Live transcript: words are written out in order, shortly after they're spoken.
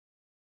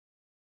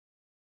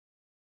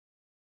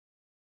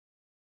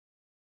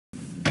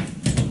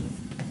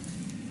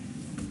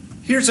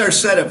Here's our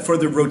setup for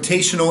the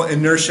Rotational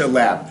Inertia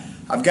lab.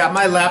 I've got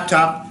my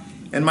laptop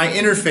and my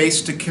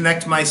interface to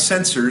connect my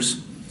sensors,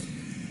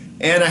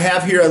 and I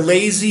have here a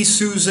Lazy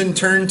Susan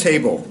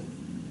turntable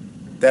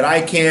that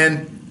I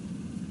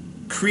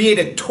can create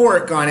a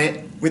torque on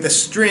it with a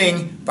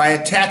string by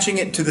attaching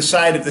it to the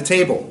side of the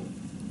table.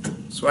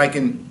 So I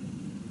can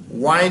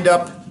wind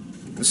up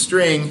the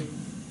string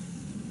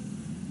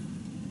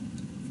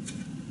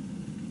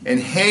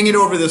and hang it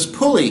over this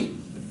pulley.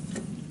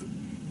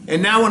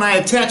 And now when I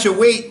attach a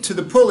weight to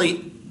the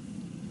pulley,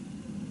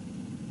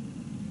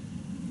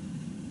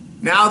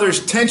 now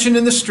there's tension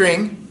in the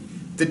string.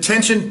 The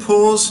tension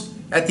pulls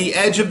at the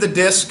edge of the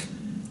disc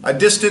a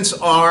distance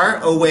r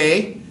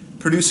away,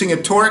 producing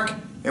a torque,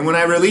 and when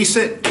I release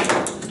it,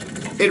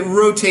 it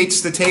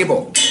rotates the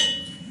table.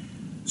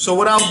 So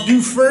what I'll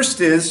do first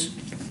is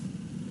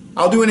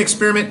I'll do an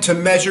experiment to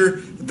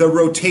measure the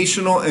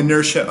rotational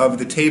inertia of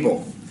the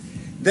table.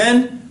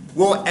 Then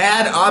we'll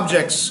add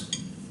objects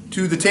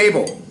to the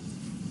table,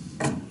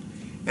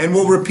 and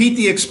we'll repeat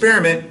the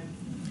experiment,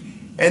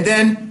 and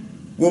then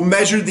we'll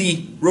measure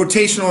the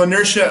rotational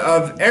inertia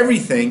of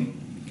everything,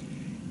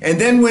 and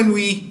then when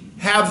we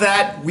have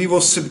that, we will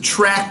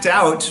subtract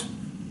out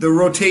the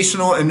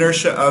rotational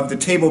inertia of the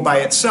table by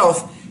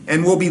itself,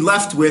 and we'll be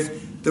left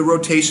with the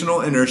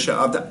rotational inertia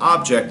of the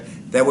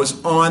object that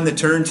was on the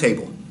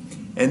turntable.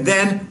 And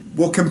then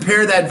we'll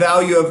compare that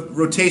value of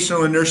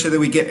rotational inertia that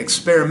we get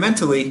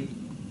experimentally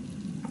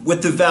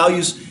with the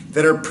values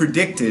that are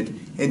predicted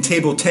in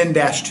table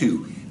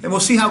 10-2, and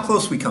we'll see how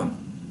close we come.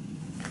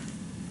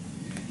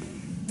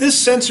 This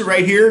sensor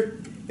right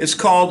here is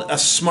called a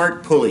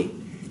smart pulley,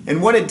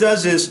 and what it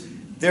does is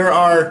there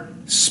are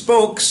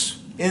spokes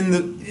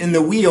in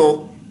the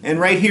wheel, and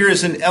right here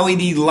is an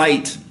LED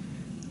light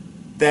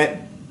that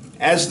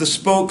as the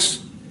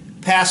spokes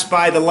pass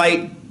by the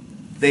light,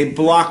 they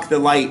block the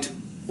light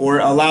or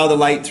allow the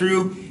light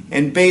through,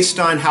 and based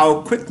on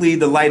how quickly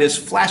the light is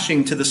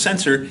flashing to the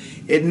sensor,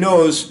 it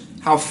knows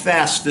how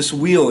fast this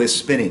wheel is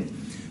spinning.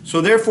 So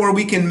therefore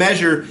we can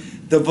measure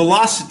the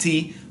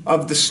velocity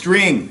of the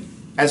string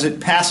as it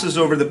passes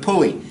over the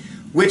pulley,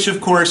 which of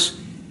course,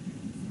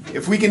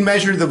 if we can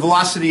measure the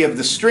velocity of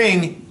the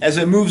string as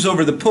it moves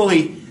over the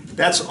pulley,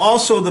 that's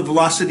also the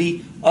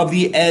velocity of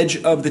the edge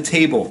of the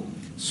table.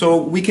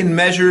 So we can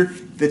measure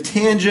the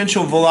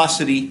tangential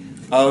velocity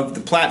of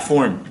the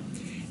platform.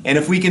 And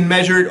if we can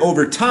measure it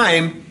over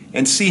time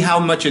and see how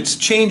much it's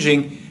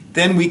changing,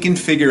 then we can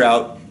figure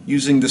out,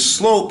 using the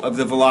slope of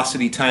the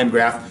velocity time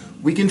graph,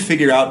 we can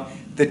figure out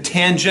the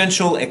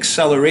tangential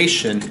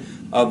acceleration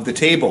of the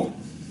table.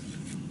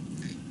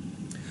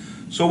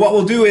 So what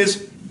we'll do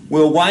is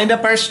we'll wind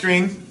up our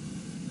string,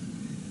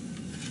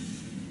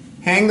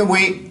 hang the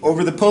weight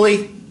over the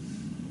pulley,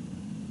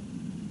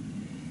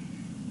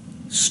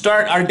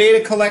 start our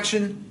data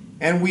collection,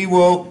 and we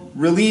will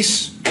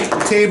release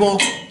the table,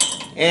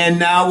 and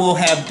now we'll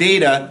have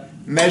data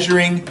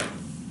measuring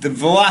the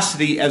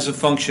velocity as a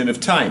function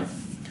of time.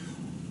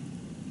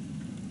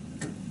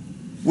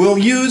 We'll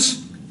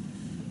use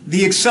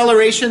the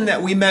acceleration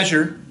that we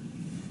measure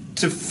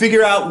to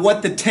figure out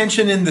what the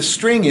tension in the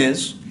string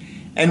is,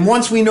 and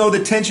once we know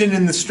the tension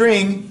in the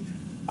string,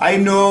 I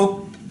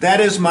know that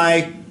is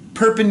my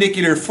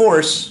perpendicular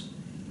force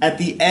at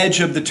the edge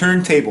of the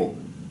turntable,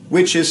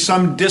 which is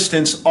some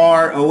distance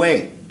r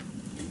away.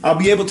 I'll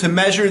be able to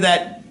measure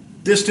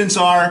that distance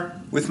r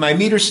with my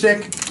meter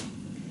stick,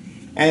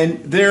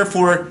 and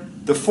therefore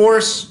the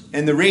force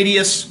and the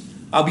radius,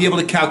 I'll be able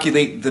to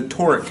calculate the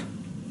torque.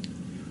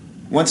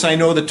 Once I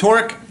know the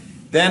torque,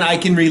 then I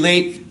can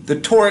relate the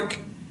torque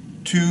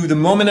to the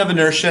moment of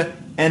inertia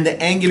and the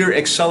angular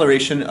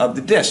acceleration of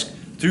the disk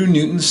through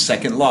Newton's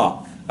second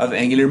law of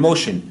angular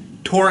motion.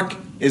 Torque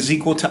is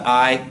equal to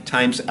I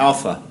times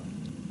alpha.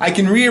 I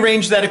can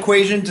rearrange that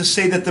equation to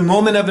say that the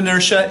moment of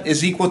inertia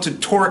is equal to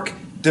torque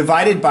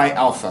divided by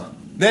alpha.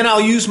 Then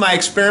I'll use my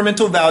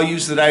experimental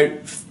values that I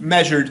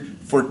measured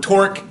for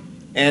torque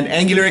and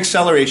angular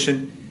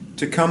acceleration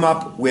to come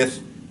up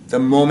with the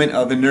moment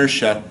of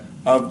inertia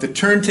of the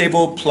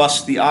turntable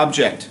plus the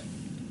object.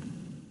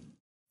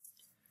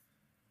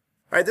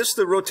 All right, this is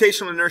the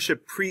rotational inertia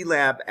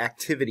pre-lab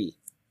activity.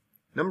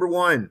 Number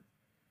 1,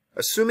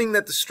 assuming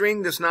that the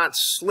string does not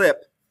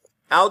slip,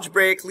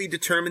 algebraically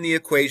determine the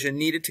equation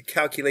needed to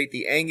calculate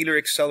the angular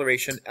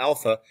acceleration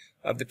alpha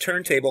of the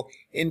turntable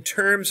in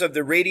terms of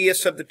the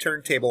radius of the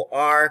turntable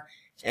r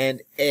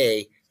and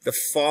a, the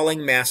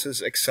falling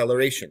mass's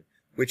acceleration,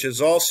 which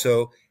is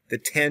also the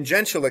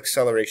tangential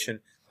acceleration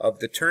of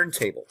the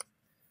turntable.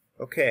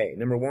 Okay,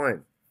 number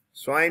 1.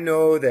 So I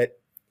know that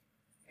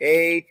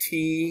AT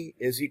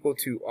is equal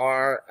to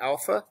R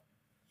alpha,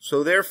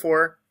 so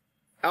therefore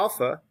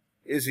alpha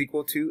is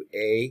equal to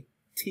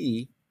AT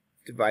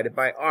divided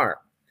by R,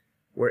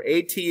 where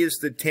AT is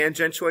the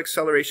tangential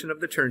acceleration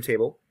of the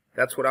turntable.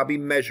 That's what I'll be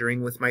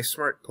measuring with my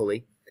smart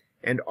pulley,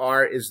 and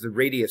R is the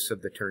radius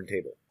of the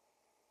turntable.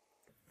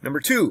 Number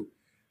 2,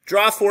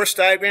 draw a force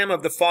diagram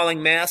of the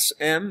falling mass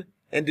M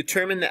and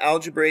determine the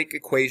algebraic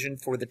equation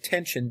for the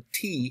tension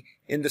T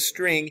in the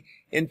string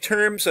in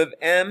terms of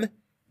M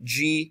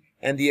g,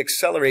 and the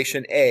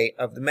acceleration a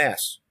of the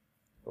mass.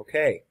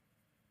 Okay.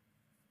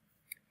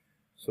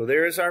 So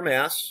there is our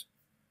mass,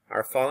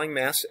 our falling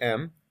mass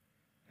m.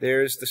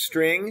 There's the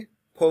string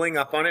pulling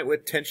up on it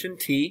with tension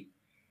T,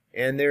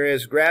 and there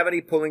is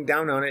gravity pulling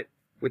down on it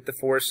with the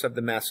force of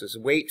the mass's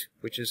weight,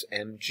 which is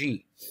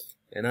mg.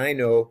 And I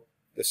know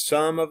the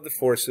sum of the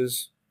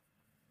forces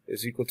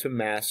is equal to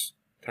mass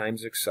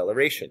times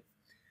acceleration.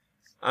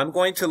 I'm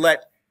going to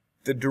let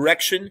the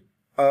direction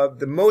of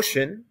the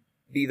motion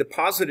be the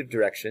positive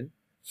direction,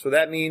 so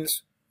that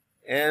means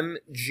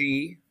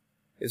mg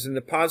is in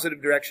the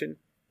positive direction,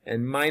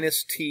 and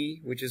minus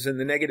t, which is in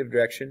the negative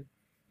direction,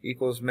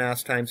 equals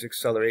mass times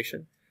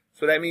acceleration.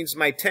 So that means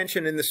my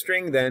tension in the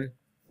string then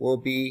will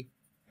be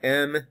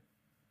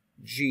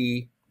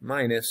mg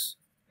minus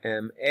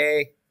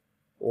ma,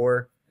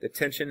 or the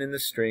tension in the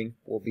string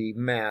will be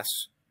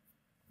mass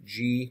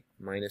g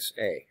minus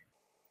a.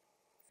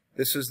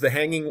 This is the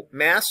hanging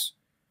mass,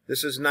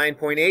 this is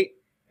 9.8,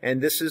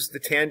 and this is the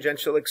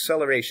tangential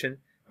acceleration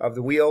of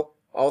the wheel,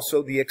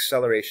 also the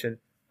acceleration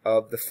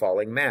of the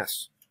falling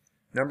mass.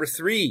 Number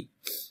 3,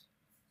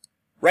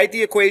 write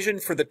the equation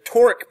for the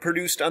torque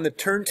produced on the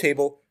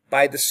turntable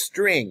by the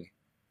string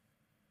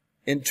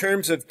in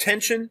terms of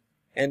tension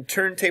and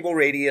turntable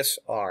radius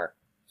r.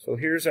 So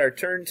here's our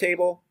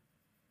turntable.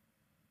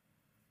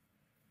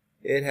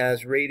 It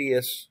has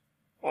radius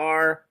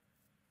r,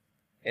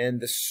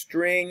 and the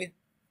string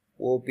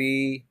will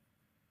be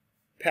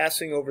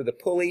passing over the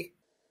pulley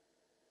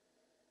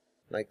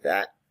like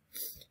that.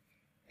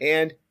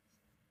 And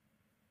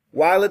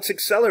while it's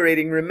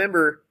accelerating,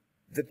 remember,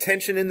 the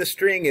tension in the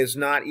string is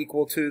not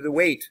equal to the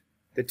weight.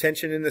 The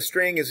tension in the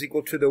string is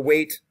equal to the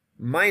weight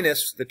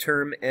minus the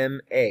term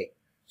ma.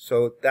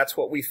 So that's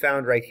what we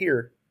found right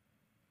here.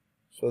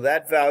 So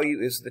that value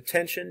is the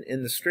tension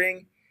in the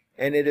string,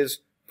 and it is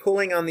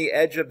pulling on the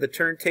edge of the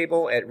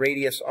turntable at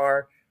radius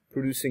r,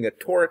 producing a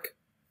torque.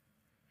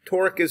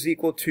 Torque is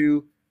equal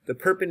to the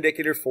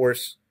perpendicular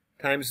force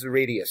times the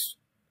radius.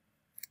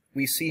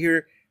 We see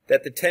here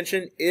that the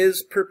tension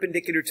is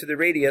perpendicular to the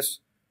radius,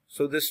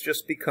 so this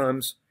just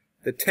becomes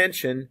the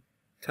tension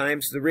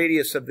times the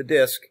radius of the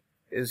disk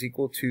is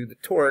equal to the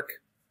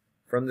torque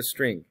from the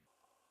string.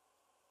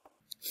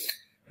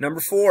 Number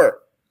 4,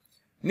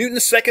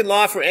 Newton's second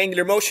law for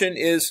angular motion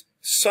is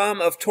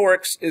sum of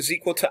torques is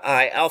equal to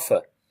I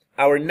alpha.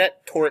 Our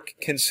net torque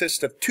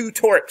consists of 2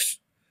 torques,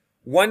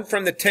 one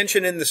from the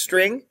tension in the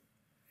string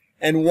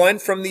and one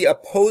from the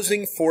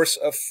opposing force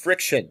of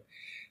friction.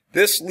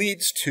 This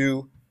leads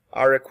to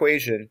our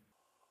equation.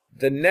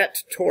 The net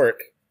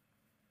torque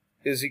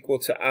is equal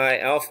to I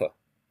alpha.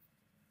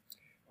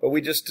 But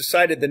we just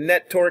decided the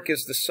net torque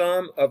is the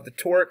sum of the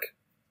torque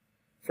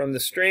from the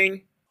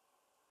string,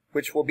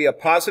 which will be a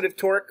positive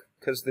torque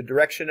because the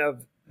direction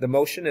of the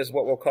motion is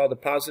what we'll call the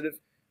positive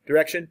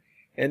direction.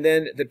 And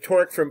then the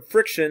torque from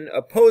friction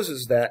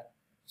opposes that,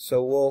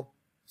 so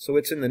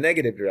it's in the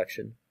negative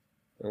direction,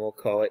 and we'll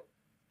call it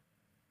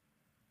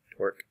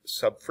torque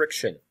sub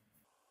friction.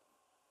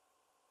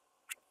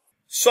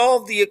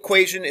 Solve the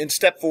equation in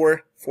step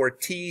 4 for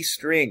T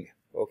string.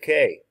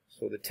 Okay,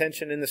 so the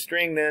tension in the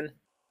string then,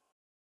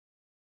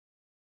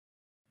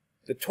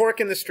 the torque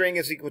in the string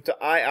is equal to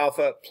I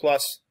alpha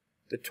plus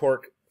the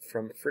torque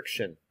from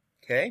friction.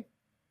 Okay?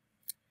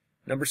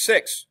 Number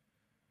 6,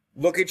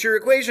 look at your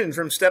equation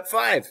from step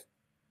 5.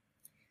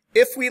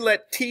 If we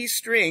let T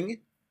string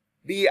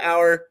be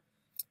our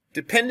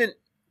dependent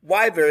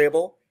y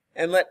variable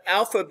and let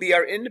alpha be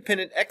our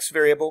independent x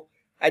variable,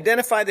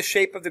 identify the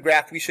shape of the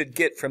graph we should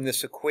get from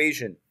this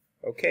equation.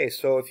 Okay,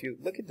 so if you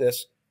look at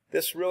this,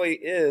 this really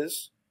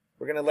is,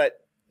 we're going to let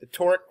the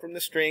torque from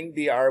the string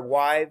be our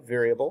y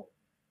variable,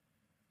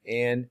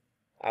 and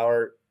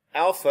our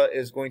alpha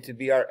is going to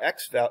be our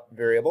x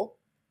variable,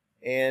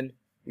 and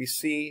we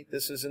see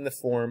this is in the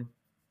form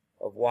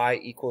of y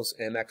equals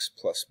mx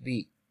plus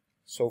b.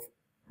 So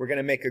we're going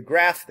to make a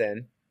graph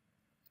then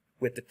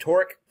with the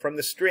torque from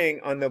the string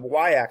on the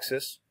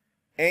y-axis,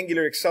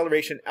 angular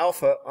acceleration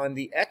alpha on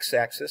the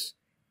x-axis,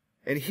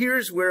 and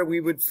here's where we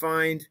would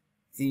find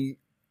the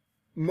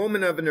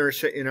moment of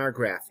inertia in our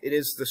graph. It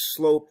is the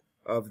slope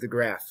of the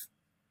graph.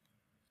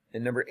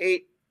 And number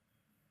 8,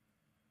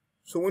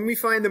 so when we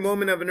find the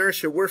moment of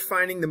inertia, we're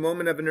finding the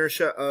moment of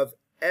inertia of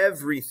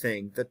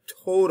everything, the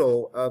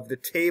total of the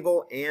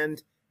table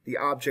and the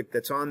object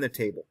that's on the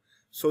table.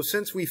 So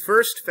since we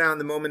first found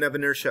the moment of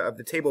inertia of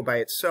the table by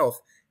itself,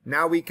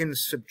 now we can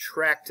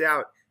subtract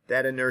out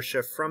that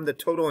inertia from the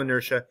total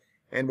inertia,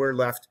 and we're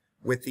left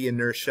with the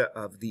inertia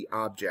of the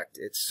object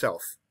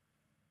itself.